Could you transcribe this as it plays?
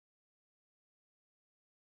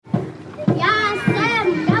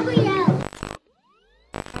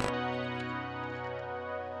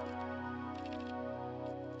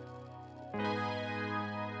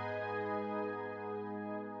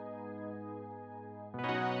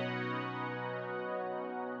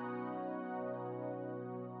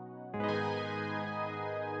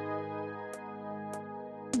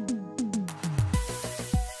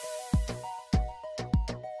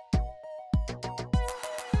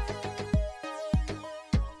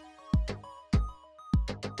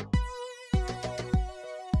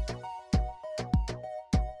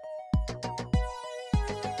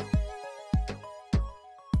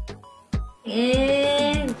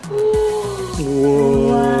And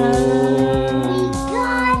Whoa. wow. We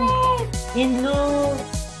got it! And look.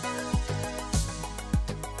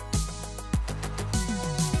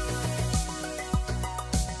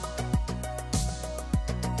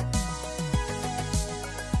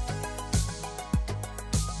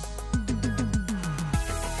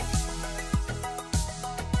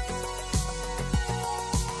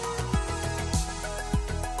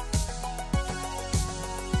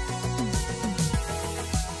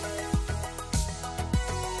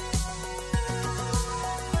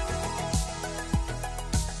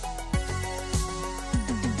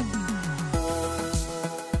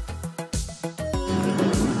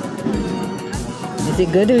 Is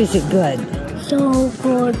it good or is it good? So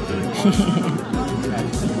good.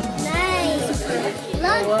 Nice.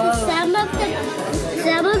 Look, Wow. some of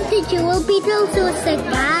the jewel beetles are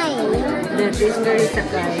sakai. That is very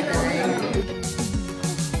sakai.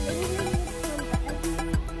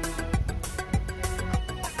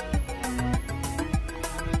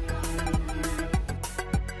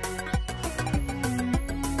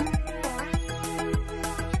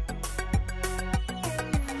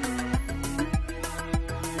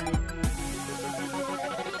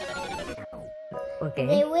 Okay.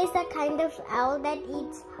 There was a kind of owl that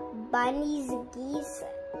eats bunnies, geese,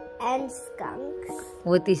 and skunks.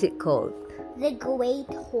 What is it called? The great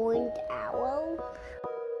horned owl.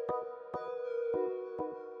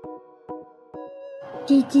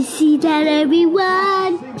 Did you see that,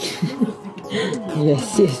 everyone?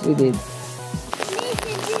 Yes, yes, we did.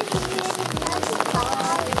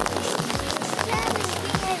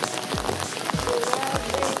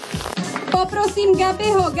 Poprosím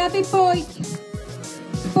Gabyho. Gaby, pojď.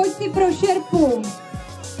 Pojď si pro šerpu.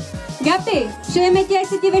 Gaby, přejeme ti, ať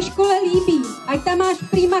se ti ve škole líbí. Ať tam máš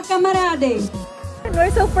prima kamarády.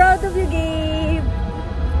 We're so proud of you, Gabe.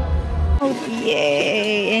 Oh,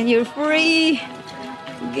 yay! And you're free,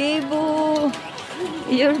 Gabe.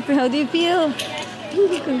 How do you feel?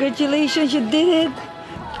 Congratulations, you did it.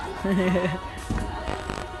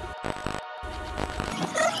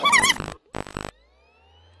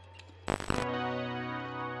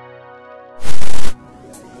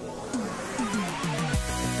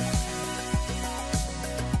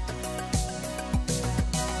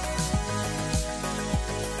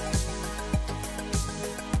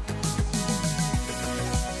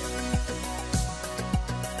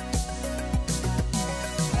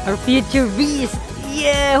 Our future beast.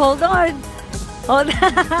 Yeah, hold on. Hold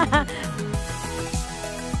on.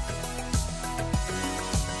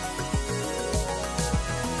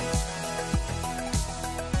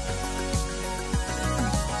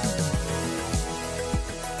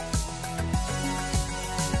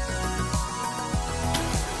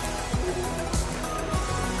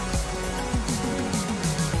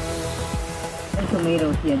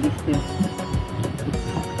 Tomatoes, yeah, these two.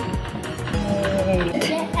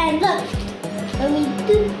 And look, when we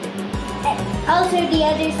do, also the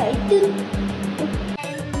other side too.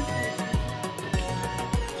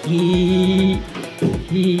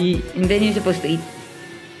 And then you're supposed to eat.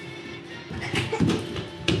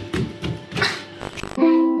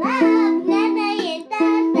 Love, Nana and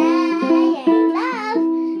Dada, I love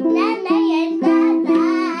Nana and Dada,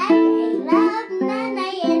 I love Nana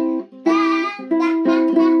and Dada.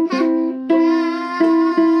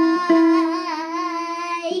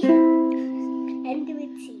 And do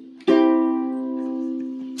it see.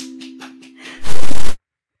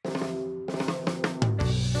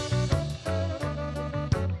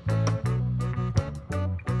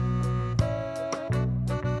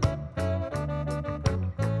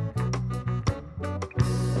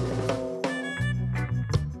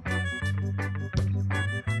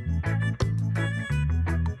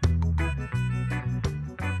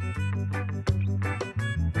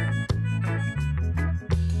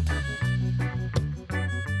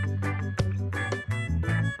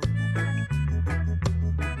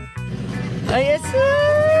 Oh, yes,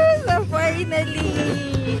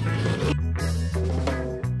 finally.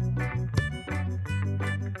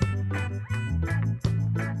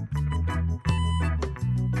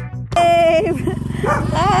 Gabe!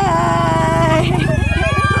 Hi!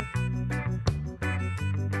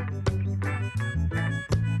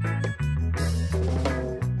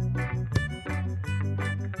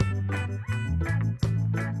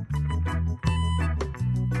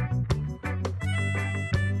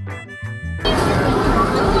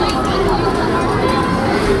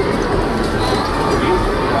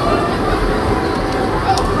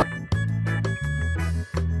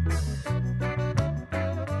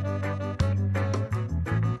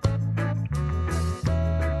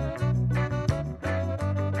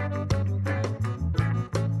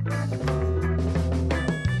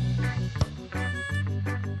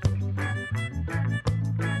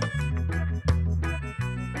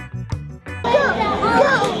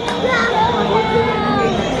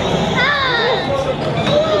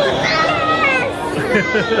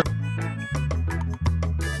 What's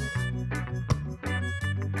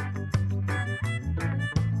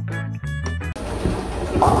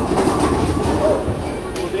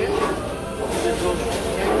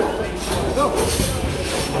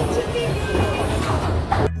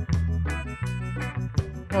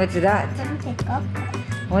that?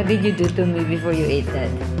 What did you do to me before you ate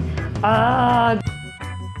that? Ah!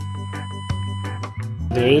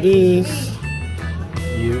 There it is.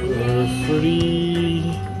 You are free.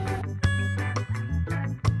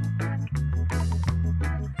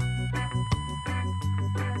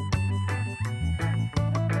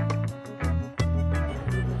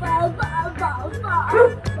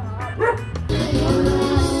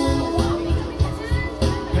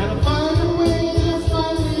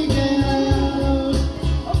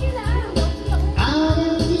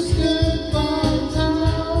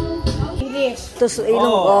 Tos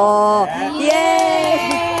ilong. Oh.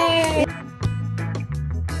 Yay!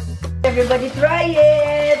 Everybody try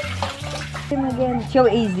it. Again, so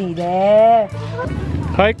easy there.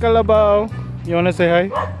 Hi, Kalabaw. You wanna say hi?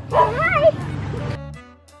 Hi.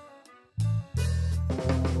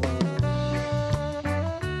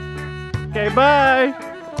 Okay, bye.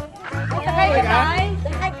 Bye.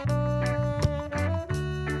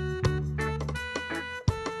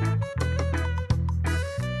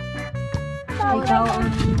 Ikaw ang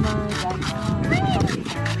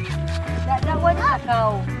that one is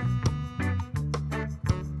ikaw.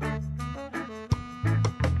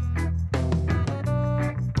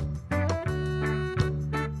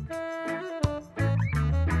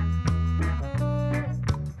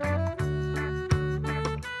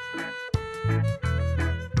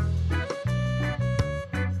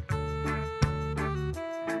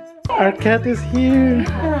 Our cat is here.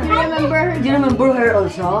 Do you remember her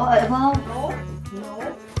also? Wow.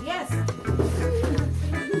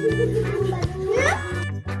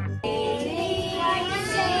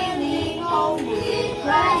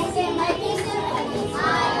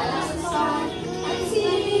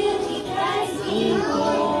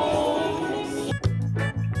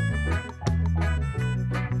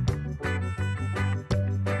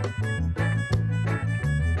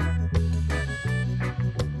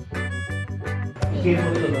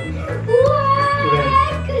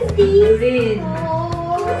 What? Gusty.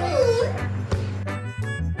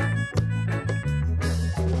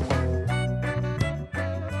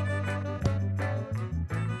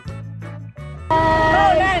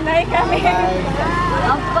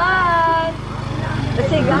 Ang fun!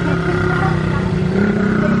 Kasi gamit ko.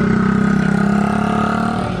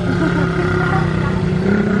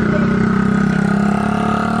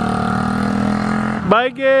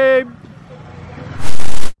 Bye, Gabe.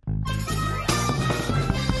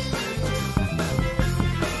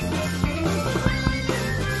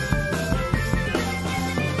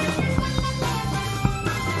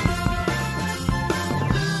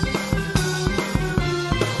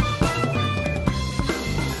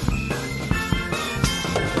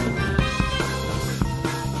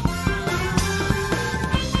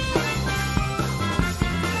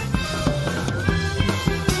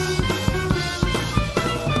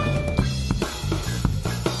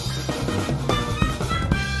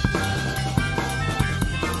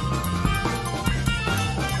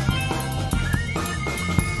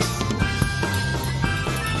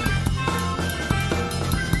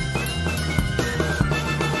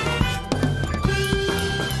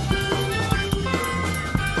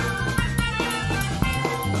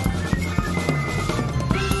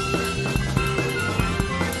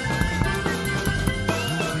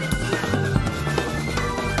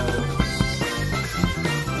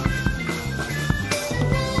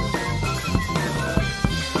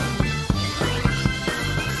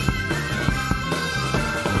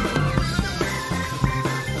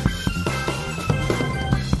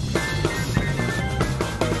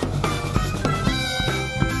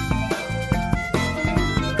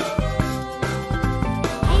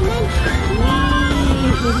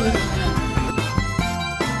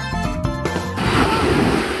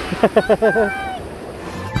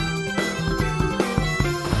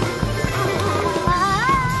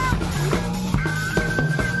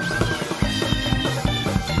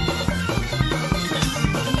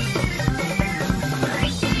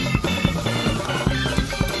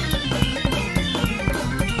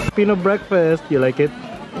 Filipino breakfast, you like it?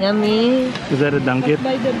 Yummy. Is that a dunkit?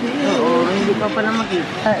 Oo, hindi pa pala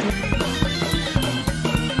makita.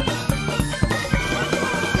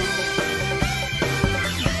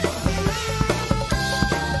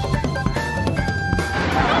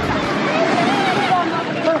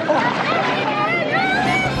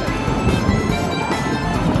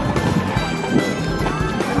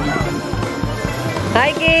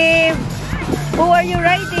 Hi, Gabe! Who are you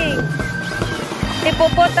riding?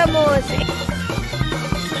 Hippopotamus!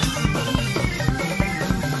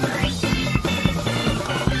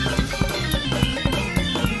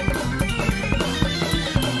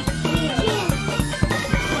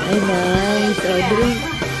 Ay, nice! Oh, drink!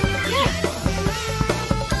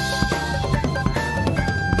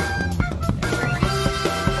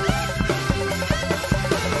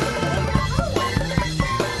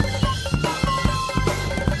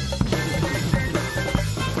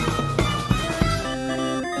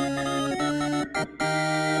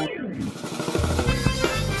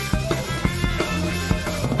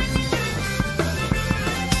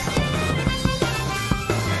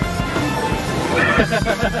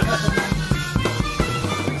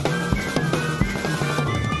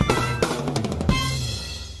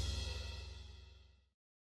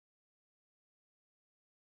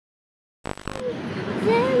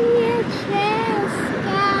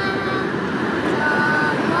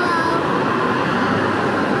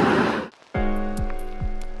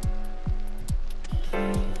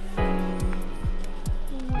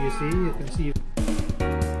 You can see.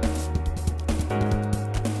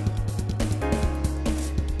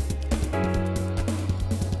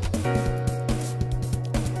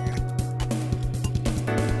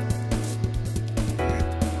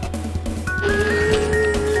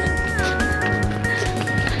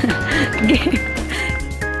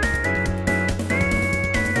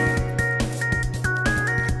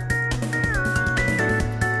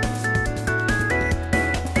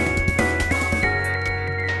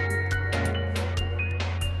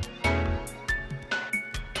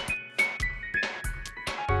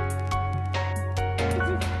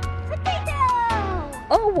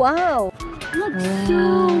 Oh, wow! Looks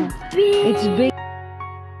so big. It's big.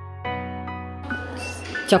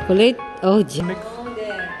 Chocolate? Oh,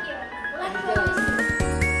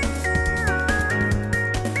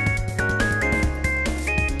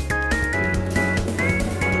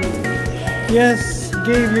 Yes,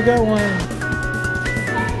 Gabe, you got one.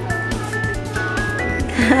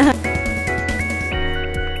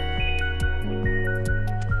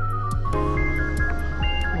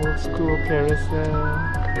 Old school carousel.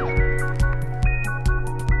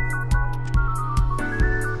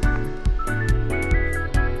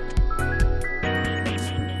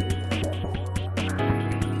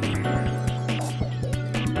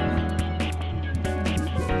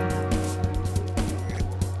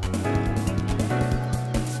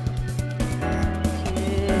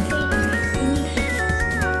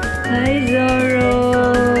 Hi, Zorro!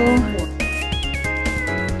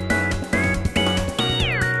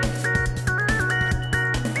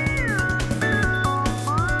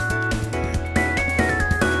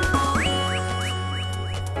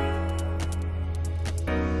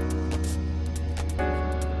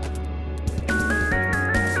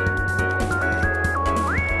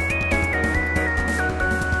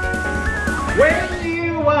 When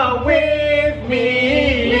you are with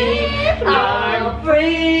me, I'm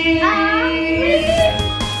free.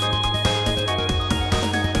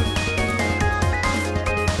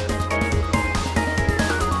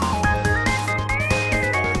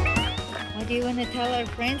 What do you want to tell our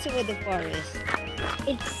friends about the forest?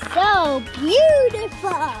 It's so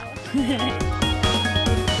beautiful.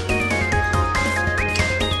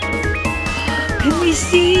 Can we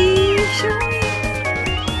see? Show me.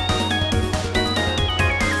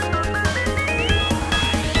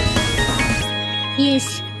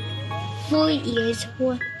 He's 4 years,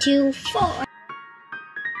 1, 2, 4.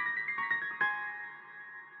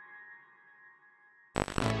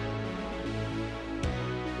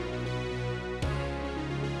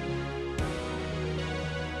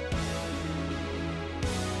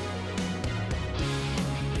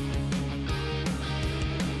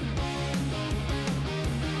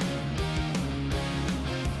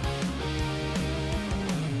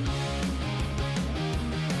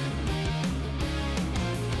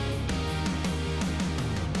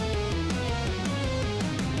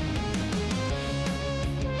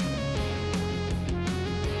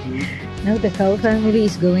 Now the cow family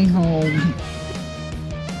is going home.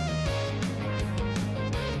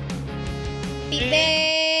 Happy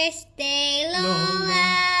birthday,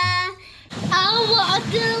 Lola. I walk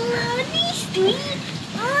along the street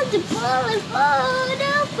on the boulevard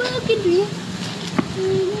of broken dreams.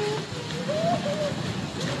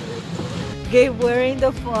 Gabe, we're in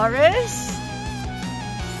the forest.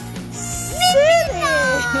 Silly!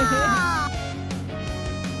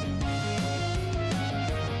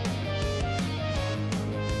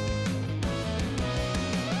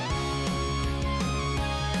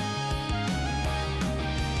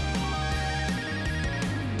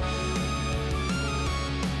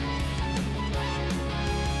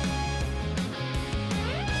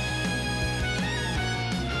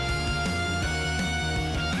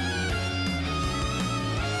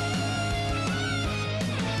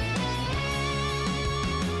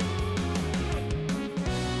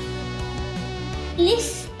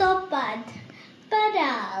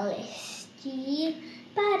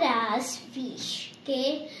 nás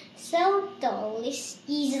výšky jsou to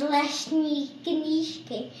listí z lesní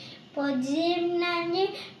knížky. Podzim na ně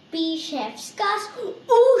píše vzkaz: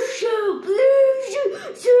 už se blíží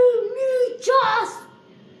zimní čas.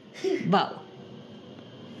 Wow.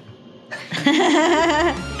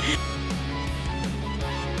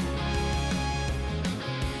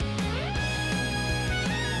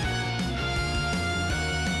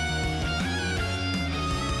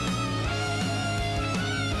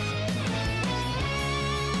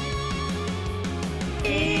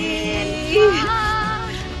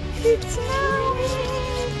 It's snowing.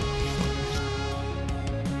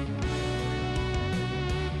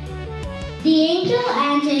 The angel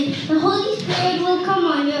answered, the Holy Spirit will come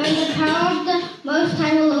on you, and the power of the Most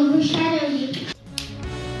High will overshadow you.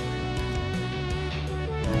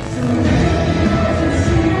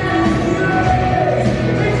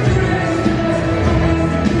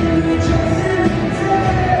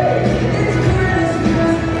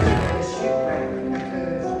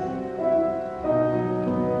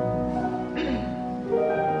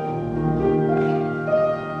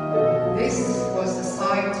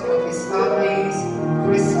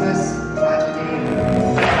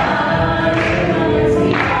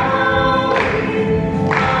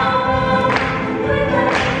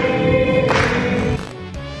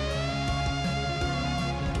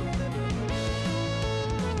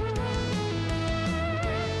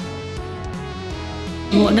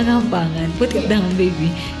 Mo na kampangan. Put it down,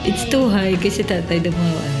 baby. It's too high kasi tatay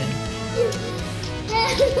dumawalan.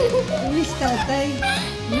 Miss tatay.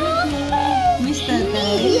 Miss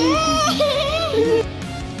tatay.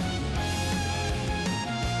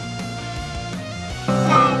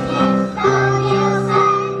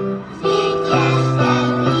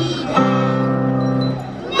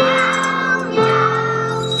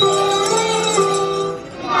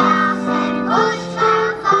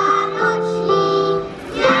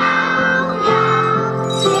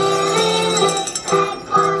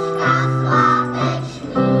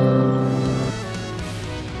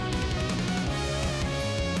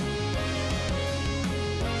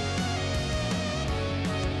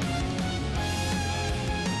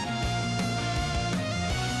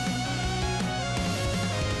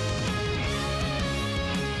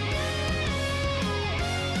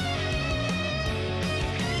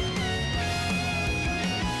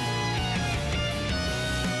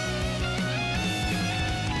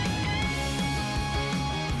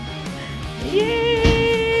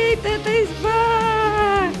 Yay! Tatay's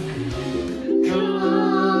back!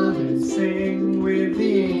 Come and sing with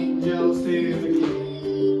the angels to the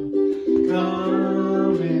King.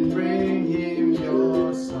 Come and bring him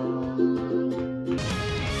your song.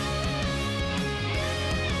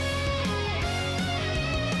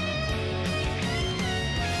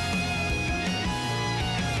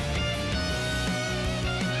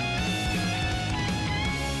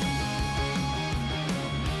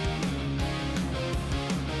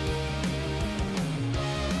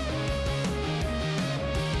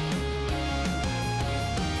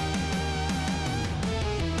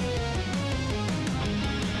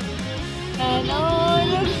 And oh, it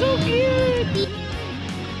looks so cute!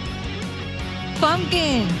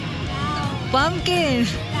 Pumpkin! Pumpkin!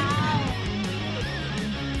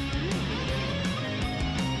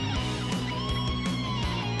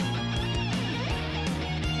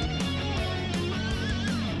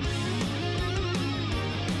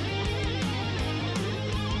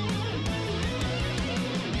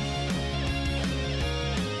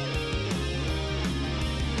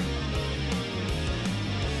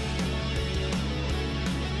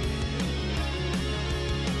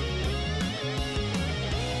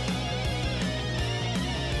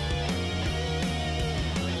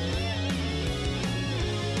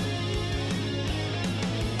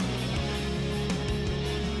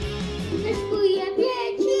 Deszczuje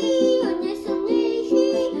wieci, on jest silniejszy,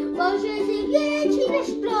 Boże wieci,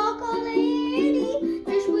 nasz prokoleli.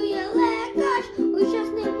 Deszczuje lekarz,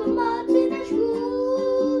 ujrzasnej pomocy, nasz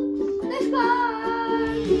Bóg, nasz Pan.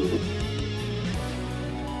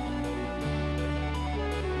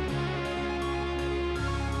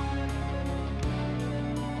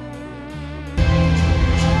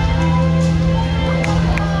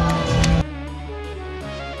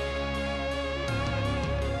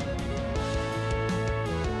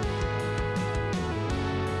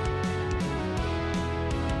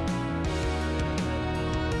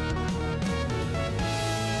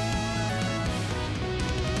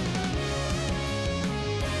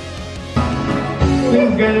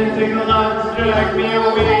 It's gonna take a lot to drag me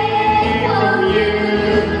away from you.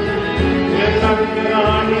 Yes, I'm gonna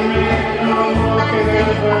honeymoon, no more can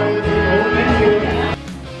ever open you.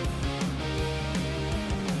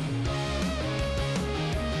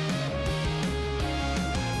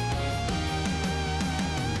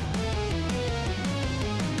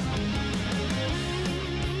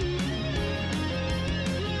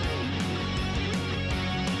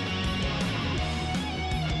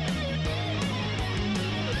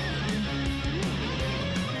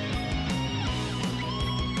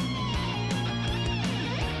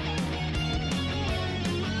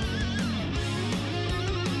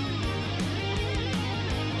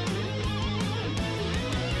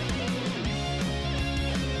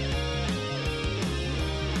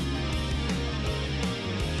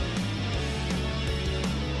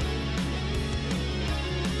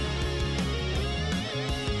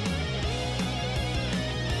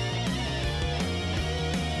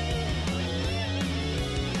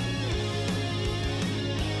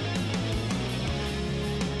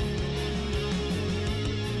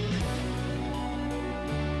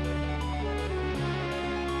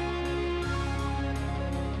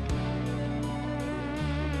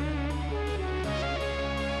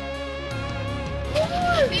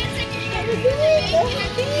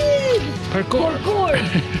 Parkour.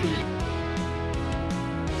 Three,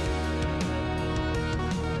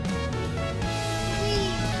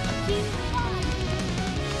 two,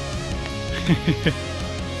 one.